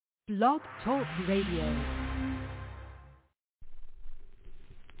Blog Talk Radio.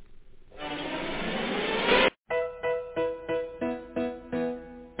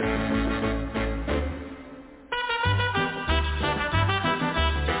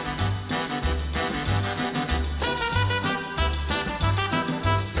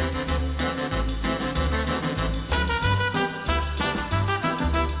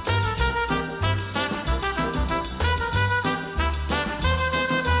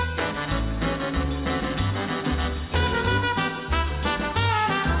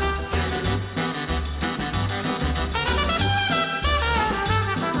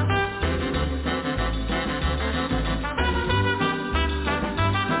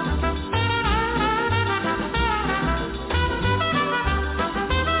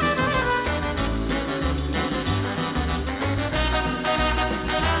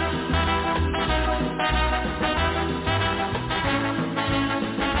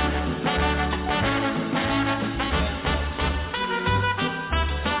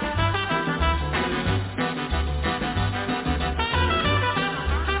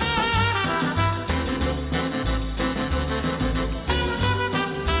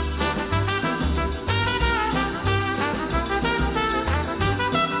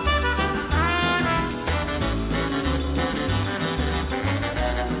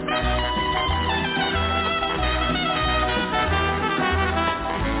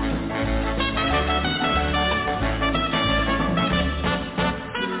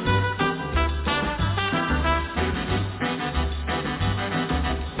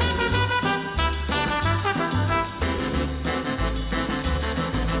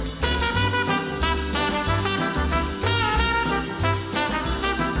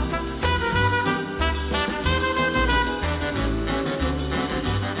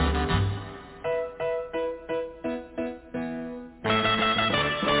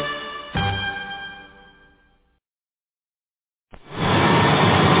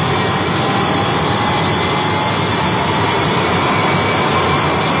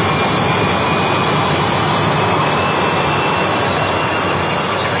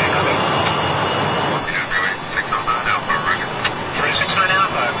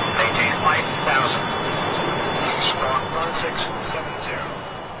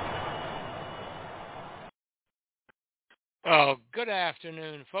 Good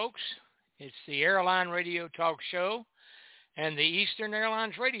afternoon, folks. It's the Airline Radio Talk Show and the Eastern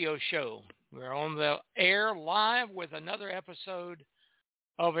Airlines Radio Show. We're on the air live with another episode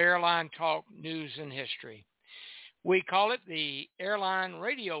of Airline Talk News and History. We call it the Airline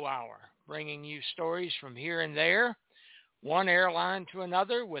Radio Hour, bringing you stories from here and there, one airline to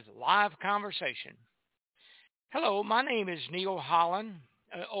another with live conversation. Hello, my name is Neil Holland.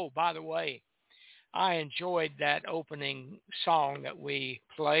 By the way, I enjoyed that opening song that we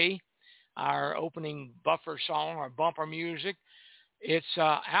play, our opening buffer song or bumper music. It's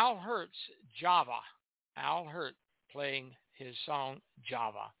Al Hurt's Java. Al Hurt playing his song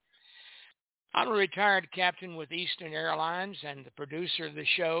Java. I'm a retired captain with Eastern Airlines and the producer of the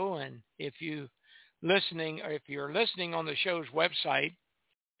show. And if you're listening on the show's website,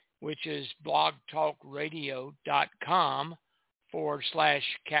 which is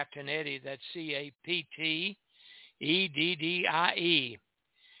blogtalkradio.com/Captain Eddie, that's CAPTEDDIE.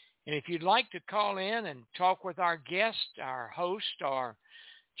 And if you'd like to call in and talk with our guest, our host, or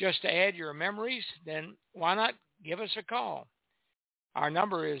just to add your memories, then why not give us a call? Our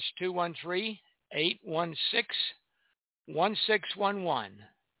number is 213-816-1611.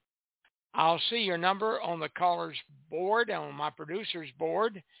 I'll see your number on the caller's board, on my producer's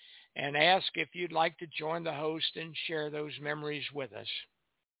board, and ask if you'd like to join the host and share those memories with us.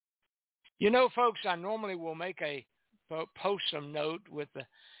 You know, folks, I normally will post some note with the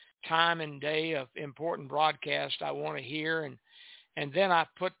time and day of important broadcast I want to hear, and then I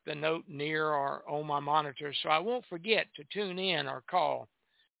put the note near or on my monitor so I won't forget to tune in or call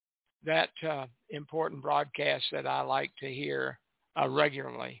that important broadcast that I like to hear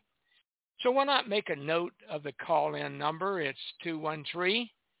regularly. So why not make a note of the call-in number? It's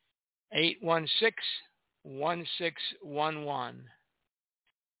 213-816-1611.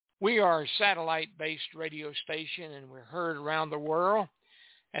 We are a satellite-based radio station, and we're heard around the world.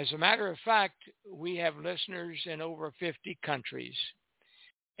 As a matter of fact, we have listeners in over 50 countries.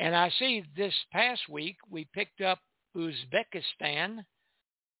 And I see this past week we picked up Uzbekistan,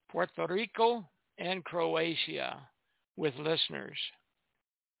 Puerto Rico, and Croatia with listeners.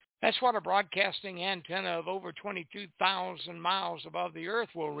 That's what a broadcasting antenna of over 22,000 miles above the earth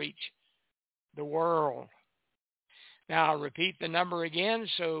will reach the world. Now, I'll repeat the number again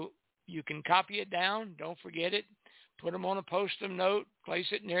so you can copy it down. Don't forget it. put them on a Post-it note, place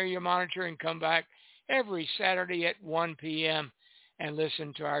it near your monitor, and come back every Saturday at 1 p.m. and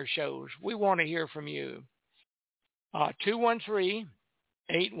listen to our shows. We want to hear from you. 213-816-1611.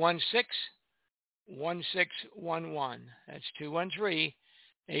 That's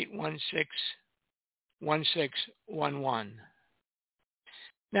 213-816-1611.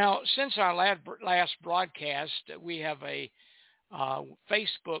 Now, since our last broadcast, we have a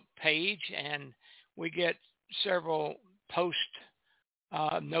Facebook page, and we get several post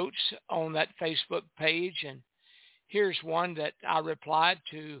notes on that Facebook page. And here's one that I replied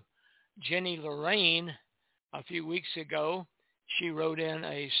to Jenny Lorraine a few weeks ago. She wrote in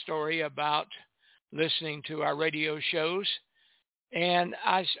a story about listening to our radio shows, and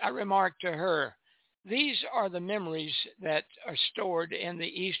I remarked to her, these are the memories that are stored in the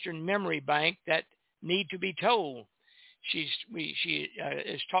Eastern Memory Bank that need to be told. She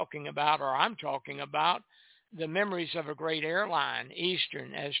is talking about, or I'm talking about, the memories of a great airline,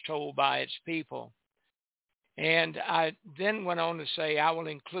 Eastern, as told by its people. And I then went on to say, I will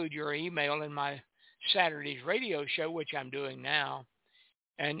include your email in my Saturday's radio show, which I'm doing now.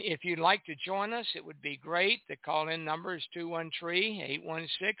 And if you'd like to join us, it would be great. The call-in number is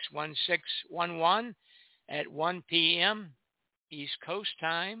 213-816-1611 at 1 p.m. East Coast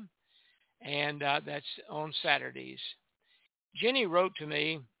time, and that's on Saturdays. Jenny wrote to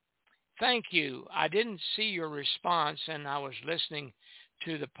me, thank you. I didn't see your response, and I was listening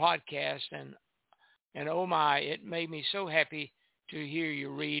to the podcast, and oh my, it made me so happy to hear you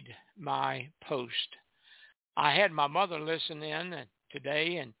read my post. I had my mother listen in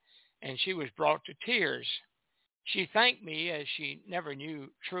today, and she was brought to tears. She thanked me as she never knew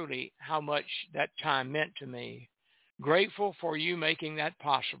truly how much that time meant to me. Grateful for you making that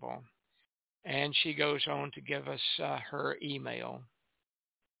possible. And she goes on to give us her email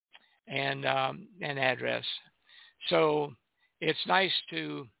and address. So it's nice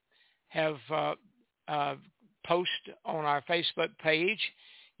to have post on our Facebook page.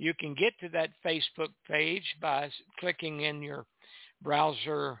 You can get to that Facebook page by clicking in your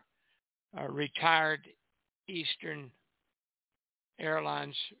browser, Retired Eastern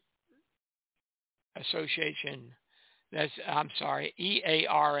Airlines Association.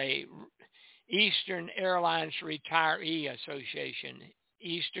 EARA, Eastern Airlines Retiree Association.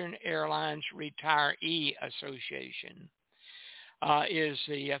 Eastern Airlines Retiree Association is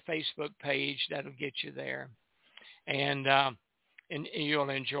the Facebook page that'll get you there. And you'll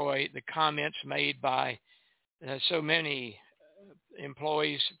enjoy the comments made by so many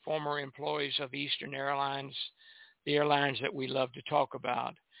employees, former employees of Eastern Airlines, the airlines that we love to talk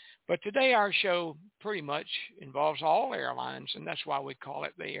about. But today our show pretty much involves all airlines, and that's why we call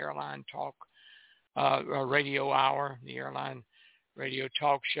it the Airline Talk Radio Hour, the Airline Radio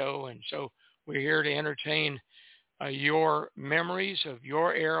Talk Show. And so we're here to entertain your memories of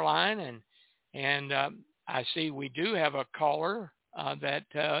your airline. And I see we do have a caller that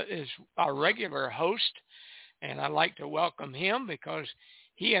is our regular host, and I'd like to welcome him because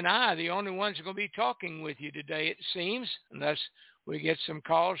he and I are the only ones who are going to be talking with you today, it seems, unless we get some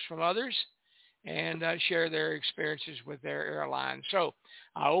calls from others and share their experiences with their airline. So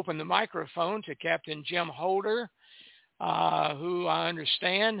I open the microphone to Captain Jim Holder, who I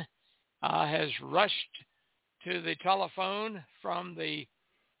understand has rushed to the telephone from the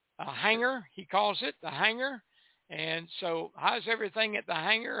hangar, he calls it, the hangar. And so how's everything at the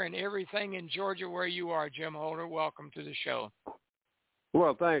hangar and everything in Georgia where you are, Jim Holder? Welcome to the show.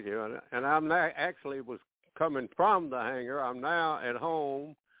 Well, thank you. And I'm actually was coming from the hangar. I'm now at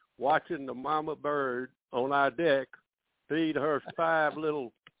home watching the mama bird on our deck feed her 5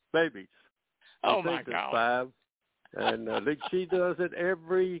 little babies. Oh, my God. 5. And she does it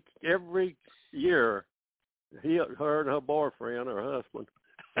every year. Her and her boyfriend, her husband,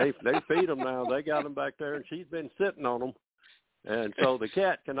 they feed them now. They got them back there, and she's been sitting on them. And so the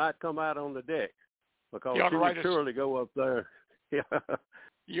cat cannot come out on the deck because she would surely go up there.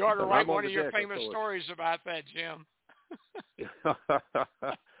 You ought to write one of your famous stories about that, Jim.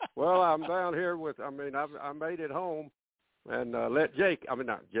 Well, I'm down here I made it home and let Jake,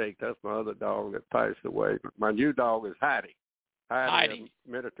 not Jake, that's my other dog that passed away, but my new dog is Heidi. Heidi.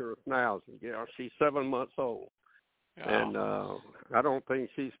 Miniature Schnauzer. Yeah, she's 7 months old. Oh. And I don't think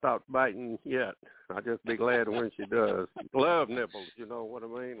she stopped biting yet. I'll just be glad when she does. Love nipples, you know what I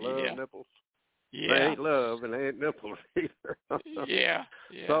mean? Love nipples. Yeah. They ain't love and they ain't nipples either. Yeah.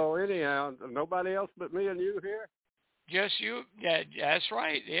 So anyhow, nobody else but me and you here? Just you. Yeah, that's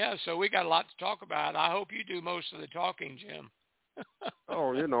right. Yeah, so we got a lot to talk about. I hope you do most of the talking, Jim.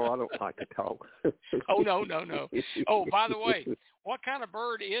 Oh, I don't like to talk. Oh, no. Oh, by the way, what kind of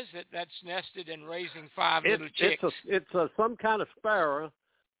bird is it that's nested and raising five little chicks? It's some kind of sparrow,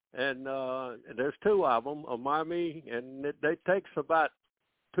 and there's two of them, a mommy, and it takes about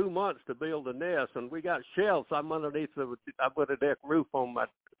 2 months to build a nest. And we got shelves. I'm underneath I put a roof on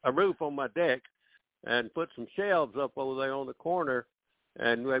my deck, and put some shelves up over there on the corner.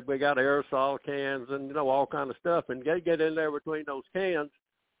 And we got aerosol cans and, all kind of stuff. And they get in there between those cans,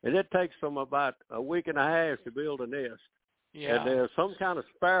 and it takes them about a week and a half to build a nest. Yeah. And there's some kind of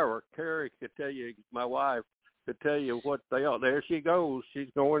sparrow. Carrie could tell you, my wife could tell you what they are. There she goes. She's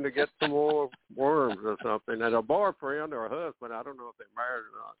going to get some more worms or something. And a boyfriend or a husband, I don't know if they're married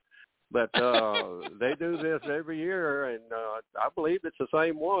or not. But they do this every year, and I believe it's the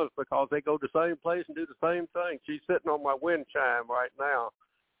same ones because they go to the same place and do the same thing. She's sitting on my wind chime right now,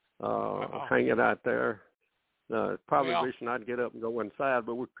 hanging out there. Probably wishing I'd get up and go inside,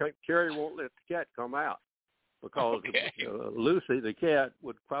 but Carrie won't let the cat come out because Lucy, the cat,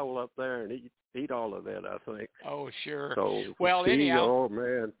 would crawl up there and eat all of that, I think. Oh, sure. So anyhow, oh,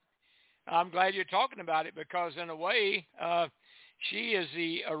 man. I'm glad you're talking about it because, in a way, she is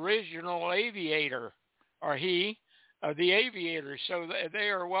the original aviator, or he, the aviator. So they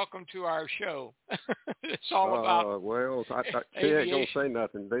are welcome to our show. It's all about well, she ain't going to say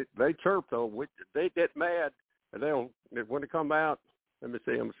nothing. They chirp, though. They get mad, and when they come out, let me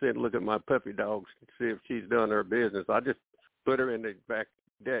see. I'm going to sit and look at my puppy dogs to see if she's done her business. I just put her in the back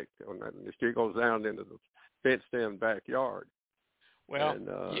deck, and she goes down into the fenced-in backyard. Well, and,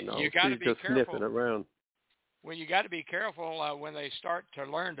 you got to be just careful. Sniffing around. Well, you got to be careful when they start to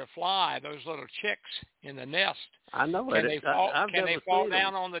learn to fly. Those little chicks in the nest. I know. Can they fall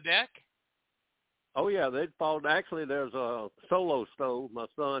down on the deck? Oh yeah, they'd fall. Actually, there's a solo stove my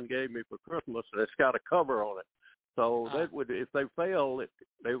son gave me for Christmas that's got a cover on it. So that would, if they fell,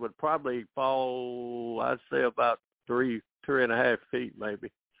 they would probably fall. I'd say about 3.5 feet,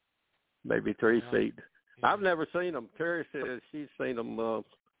 maybe 3 feet. Yeah. I've never seen them. Terry says she's seen them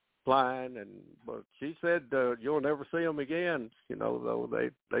flying, but she said you'll never see them again. Though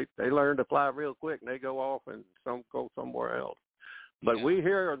they learn to fly real quick and they go off and go somewhere else. But we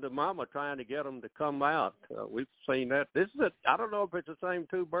hear the mama trying to get them to come out. We've seen that. I don't know if it's the same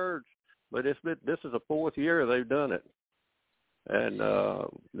two birds, but this is the fourth year they've done it. And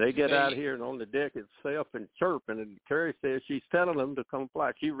they get out here and on the deck itself and chirp. And Terry says she's telling them to come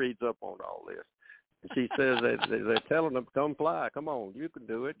fly. She reads up on all this. And she says they're telling them to come fly. Come on, you can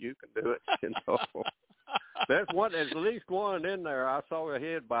do it. You can do it. There's at least one in there. I saw her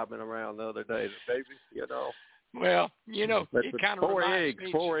head bobbing around the other day, the baby, Well, it kind of reminds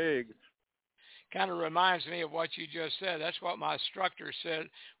me. 4 eggs. Kind of reminds me of what you just said. That's what my instructor said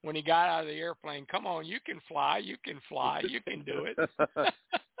when he got out of the airplane. Come on, you can fly. You can fly. You can do it.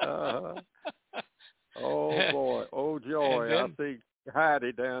 Oh, boy. Oh, joy. I see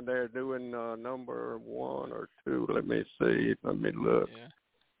Heidi down there doing number 1 or 2. Let me see. Let me look.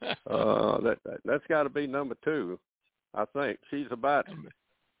 Yeah. That's got to be number 2, I think. She's about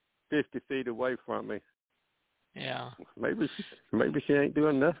 50 feet away from me. Yeah. Maybe she ain't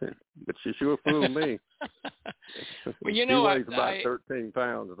doing nothing, but she sure fooled me. Well, she weighs about 13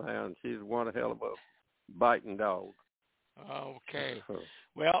 pounds now, and she's one hell of a biting dog. Okay.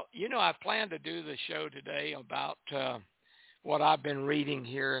 Well, I plan to do the show today about what I've been reading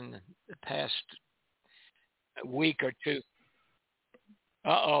here in the past week or two.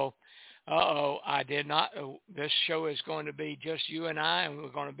 I did not. This show is going to be just you and I, and we're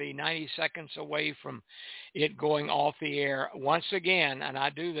going to be 90 seconds away from it going off the air. Once again, and I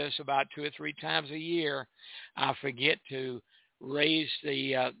do this about 2 or 3 times a year, I forget to raise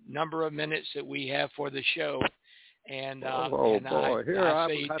the number of minutes that we have for the show. And boy, I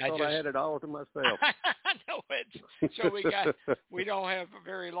thought I had it all to myself. I know it. So we don't have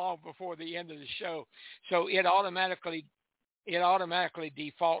very long before the end of the show. So it automatically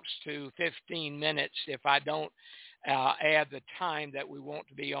defaults to 15 minutes if I don't add the time that we want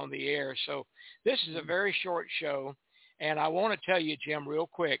to be on the air. So this is a very short show, and I want to tell you, Jim, real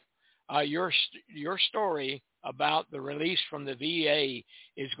quick, your story about the release from the VA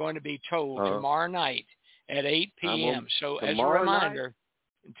is going to be told tomorrow night at 8 p.m. So as a reminder,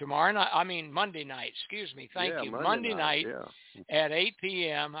 Monday night, excuse me. Thank you. Monday night at 8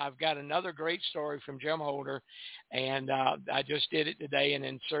 p.m. I've got another great story from Jim Holder, and I just did it today and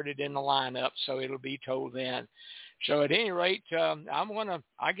inserted in the lineup, so it'll be told then. So at any rate,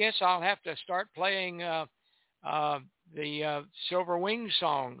 I guess I'll have to start playing the Silver Wings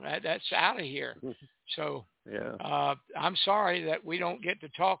song. That's out of here. So I'm sorry that we don't get to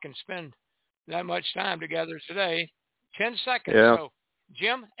talk and spend that much time together today. 10 seconds. Yeah. So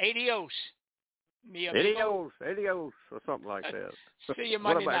Jim, adios. Adios, or something like that. See you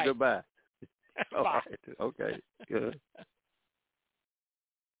Monday night. Goodbye? All Bye. right. Okay. Good.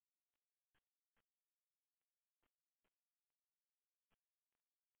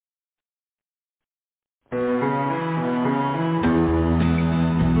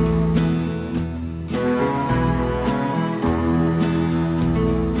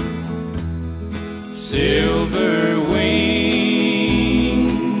 Silver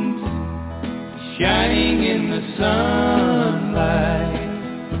wings shining in the sunlight,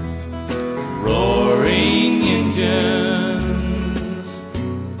 roaring engines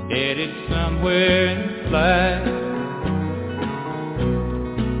headed somewhere in flight.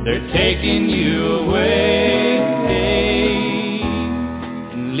 They're taking you away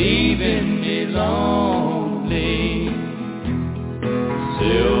and leaving me lonely.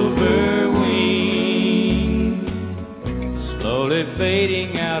 Silver wings slowly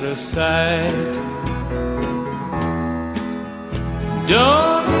fading out of sight.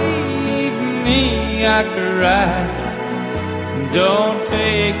 Don't leave me, I cry. Don't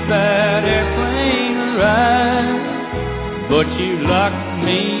take that airplane ride. But you locked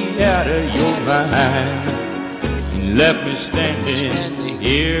me out of your mind and left me standing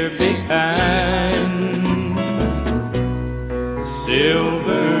here behind.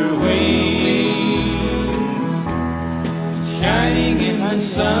 Silver wings shining in the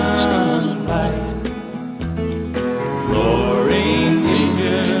sunlight, roaring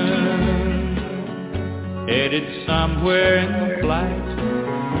engine headed somewhere in flight.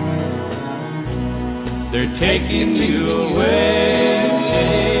 They're taking you away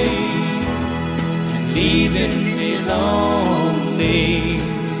and leaving me lonely.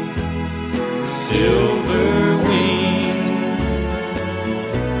 Silver wings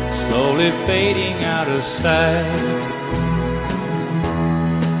slowly fading out of sight.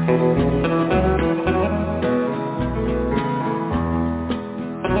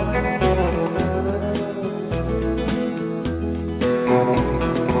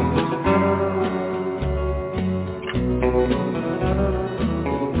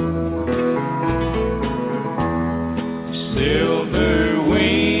 Silver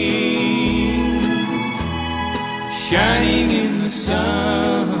wings shining in the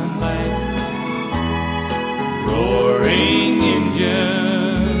sunlight, roaring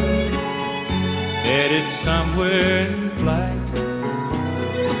engine headed somewhere in flight.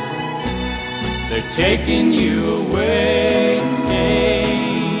 They're taking you away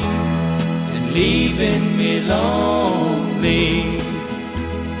and leaving me lonely.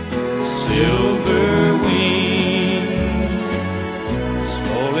 Silver wings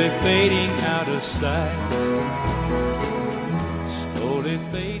slowly fading out of sight, slowly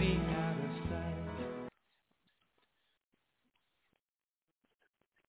fading